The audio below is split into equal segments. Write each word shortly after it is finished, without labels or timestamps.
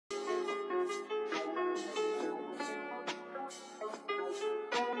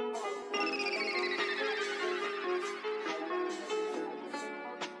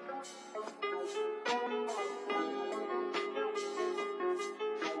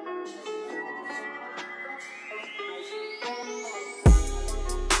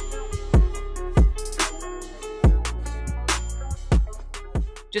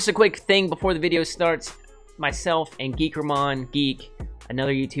Just a quick thing before the video starts. Myself and Geekermon Geek,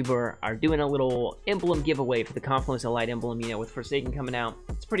 another YouTuber, are doing a little emblem giveaway for the Confluence of Light emblem, you know, with Forsaken coming out.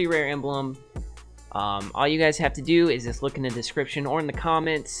 It's a pretty rare emblem. All you guys have to do is just look in the description or in the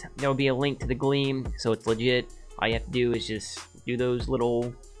comments. There will be a link to the Gleam, so it's legit. All you have to do is just do those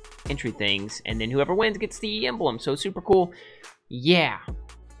little entry things, and then whoever wins gets the emblem. So super cool. Yeah.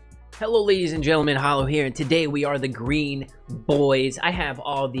 Hello, ladies and gentlemen, Hollow here, and today we are the Green Boys. I have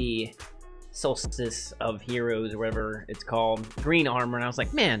all the Solstice of Heroes, or whatever it's called, green armor, and I was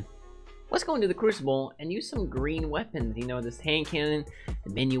like, man, let's go into the Crucible and use some green weapons. You know, this hand cannon,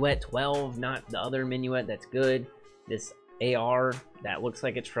 the Minuet 12, not the other Minuet that's good. This AR that looks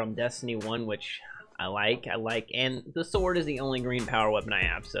like it's from Destiny 1, which I like, and the sword is the only green power weapon I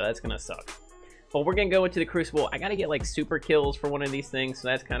have, so that's gonna suck. But we're gonna go into the Crucible. I gotta get like super kills for one of these things, so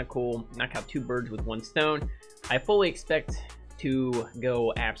that's kind of cool. Knock out 2 birds with 1 stone. I fully expect to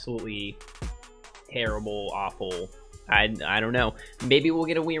go absolutely terrible, awful. I don't know. Maybe we'll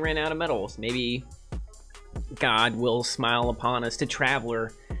get a we ran out of medals. Maybe God will smile upon us. To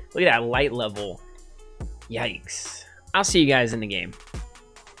Traveler. Look at that light level. Yikes. I'll see you guys in the game.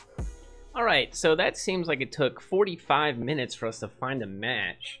 Alright, so that seems like it took 45 minutes for us to find a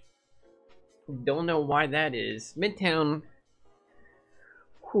match. Don't know why that is. Midtown.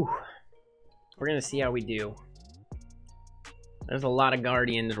 Whew. We're gonna see how we do. There's a lot of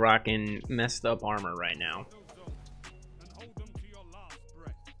Guardians rocking messed up armor right now.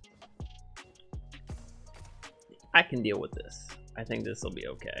 I can deal with this. I think this will be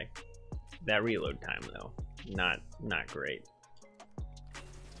okay. That reload time though, not great.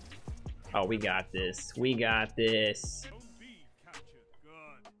 Oh, we got this. We got this.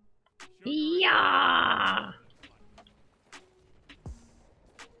 Yeah.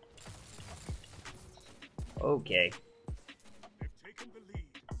 Okay.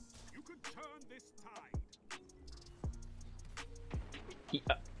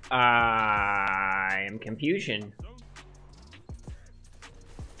 I am confusion.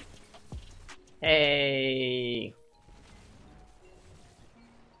 Hey.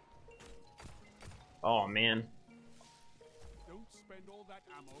 Oh man. Don't spend all that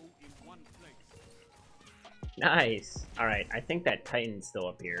ammo in one place. Nice. All right, I think that Titan's still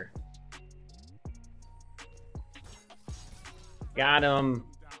up here. Got him.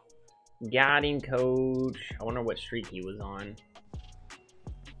 Got him, coach. I wonder what streak he was on.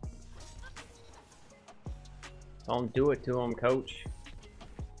 Don't do it to him, coach.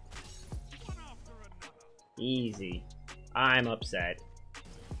 Easy. I'm upset.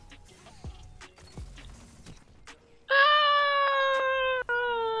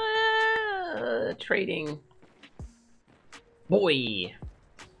 Trading. Boy.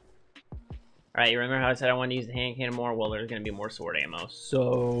 Alright, you remember how I said I wanted to use the hand cannon more? Well, there's going to be more sword ammo.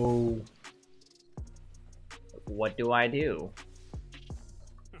 So, what do I do?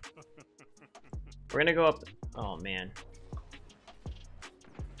 We're going to go up. Oh, man.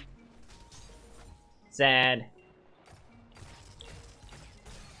 Sad.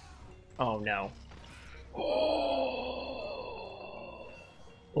 Oh, no. Oh.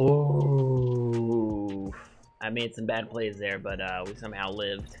 I made some bad plays there, but we somehow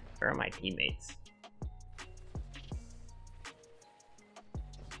lived. Where are my teammates?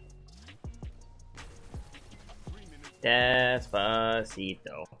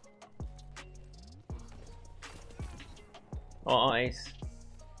 Despacito. Oh, nice.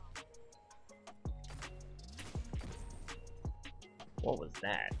 What was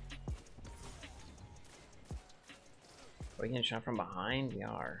that? Are we getting shot from behind? We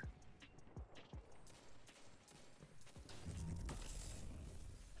are.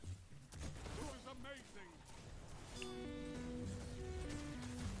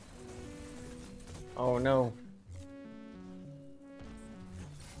 Oh no.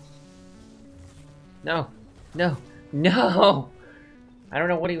 No. No. No! I don't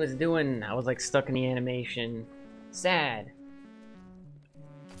know what he was doing. I was like stuck in the animation. Sad.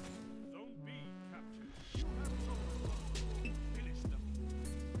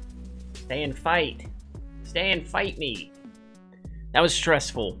 Stay and fight. Stay and fight me. That was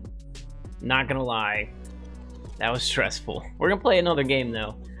stressful. Not gonna lie. That was stressful. We're gonna play another game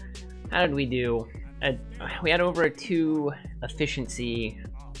though. How did we do? We had over a 2 efficiency.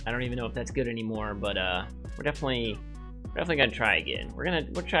 I don't even know if that's good anymore, but we're definitely gonna try again.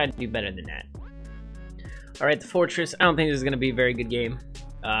 We'll try to do better than that. All right, the Fortress. I don't think this is gonna be a very good game.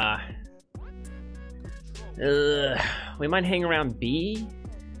 We might hang around B,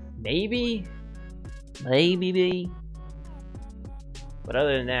 maybe B. But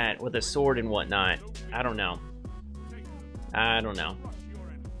other than that, with a sword and whatnot, I don't know.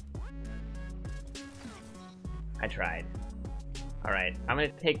 I tried. Alright, I'm gonna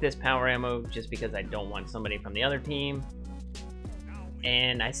take this power ammo just because I don't want somebody from the other team.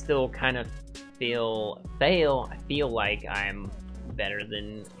 And I still kind of feel like I'm better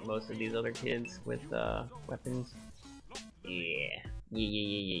than most of these other kids with weapons. Yeah.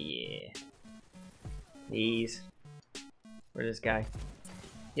 Please. Where's this guy?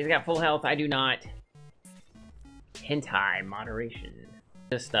 He's got full health, I do not. Hentai moderation.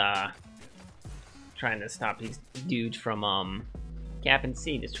 Just trying to stop these dudes from capping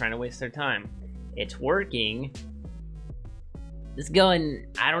C, just trying to waste their time. It's working. This gun,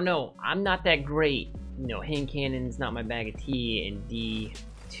 I don't know, I'm not that great. You know, hand cannon's not my bag of tea, and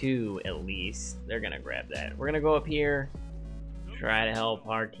D2 at least. They're gonna grab that. We're gonna go up here, try to help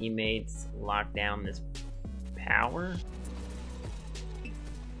our teammates lock down this power.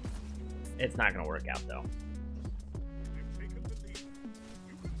 It's not gonna work out though.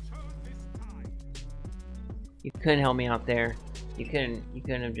 You couldn't help me out there. You couldn't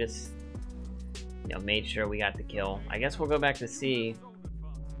have just, you know, made sure we got the kill. I guess we'll go back to C.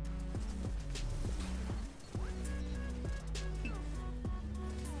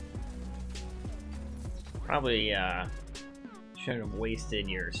 Probably shouldn't have wasted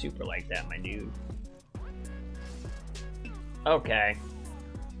your super like that, my dude. Okay.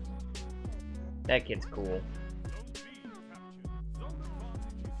 That kid's cool.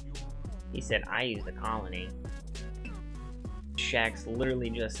 He said I used the colony. Shax literally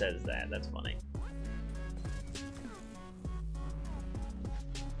just says that. That's funny.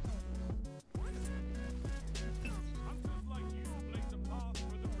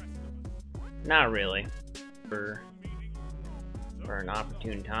 Not really. For an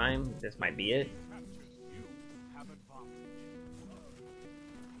opportune time, this might be it.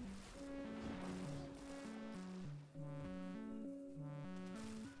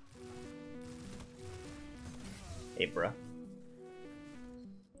 Hey, bruh.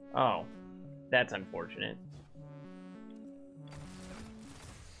 Oh, that's unfortunate.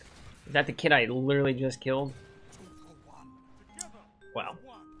 Is that the kid I literally just killed? Wow.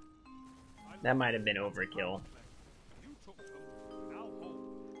 That might have been overkill.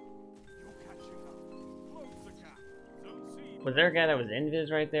 Was there a guy that was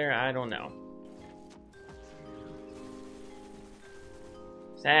invis right there? I don't know.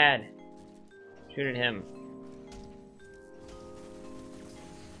 Sad. Shoot at him.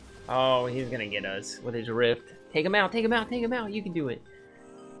 Oh, he's gonna get us with his rift. Take him out, take him out, take him out. You can do it.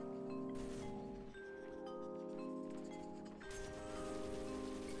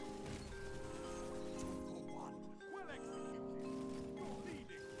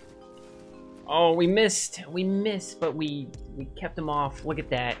 Oh, we missed, but we kept them off. Look at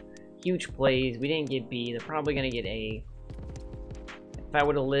that. Huge plays. We didn't get B. They're probably gonna get A. If I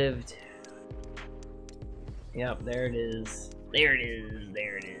would have lived. Yep, there it is. There it is.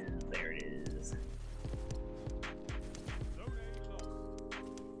 There it is. There it is.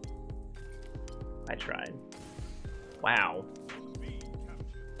 I tried. Wow.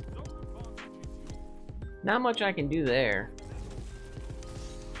 Not much I can do there.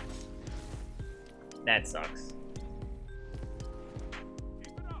 That sucks.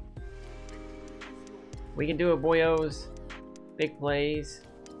 We can do it, boyos. Big plays.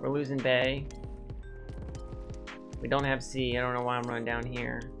 We're losing Bay. We don't have C. I don't know why I'm running down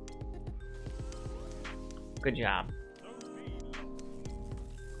here. Good job.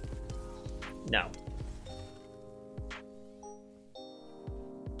 No.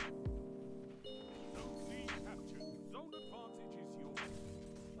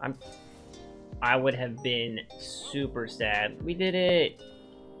 I would have been super sad. We did it.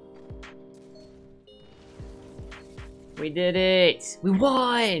 We did it. We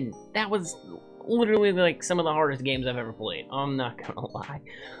won. That was literally like some of the hardest games I've ever played. I'm not gonna lie.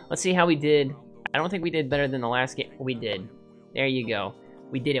 Let's see how we did. I don't think we did better than the last game. We did. There you go.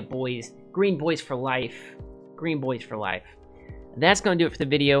 We did it, boys. Green boys for life. Green boys for life. That's gonna do it for the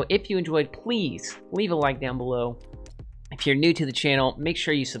video. If you enjoyed, please leave a like down below. If you're new to the channel, make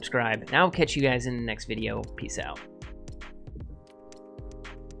sure you subscribe. And I'll catch you guys in the next video. Peace out.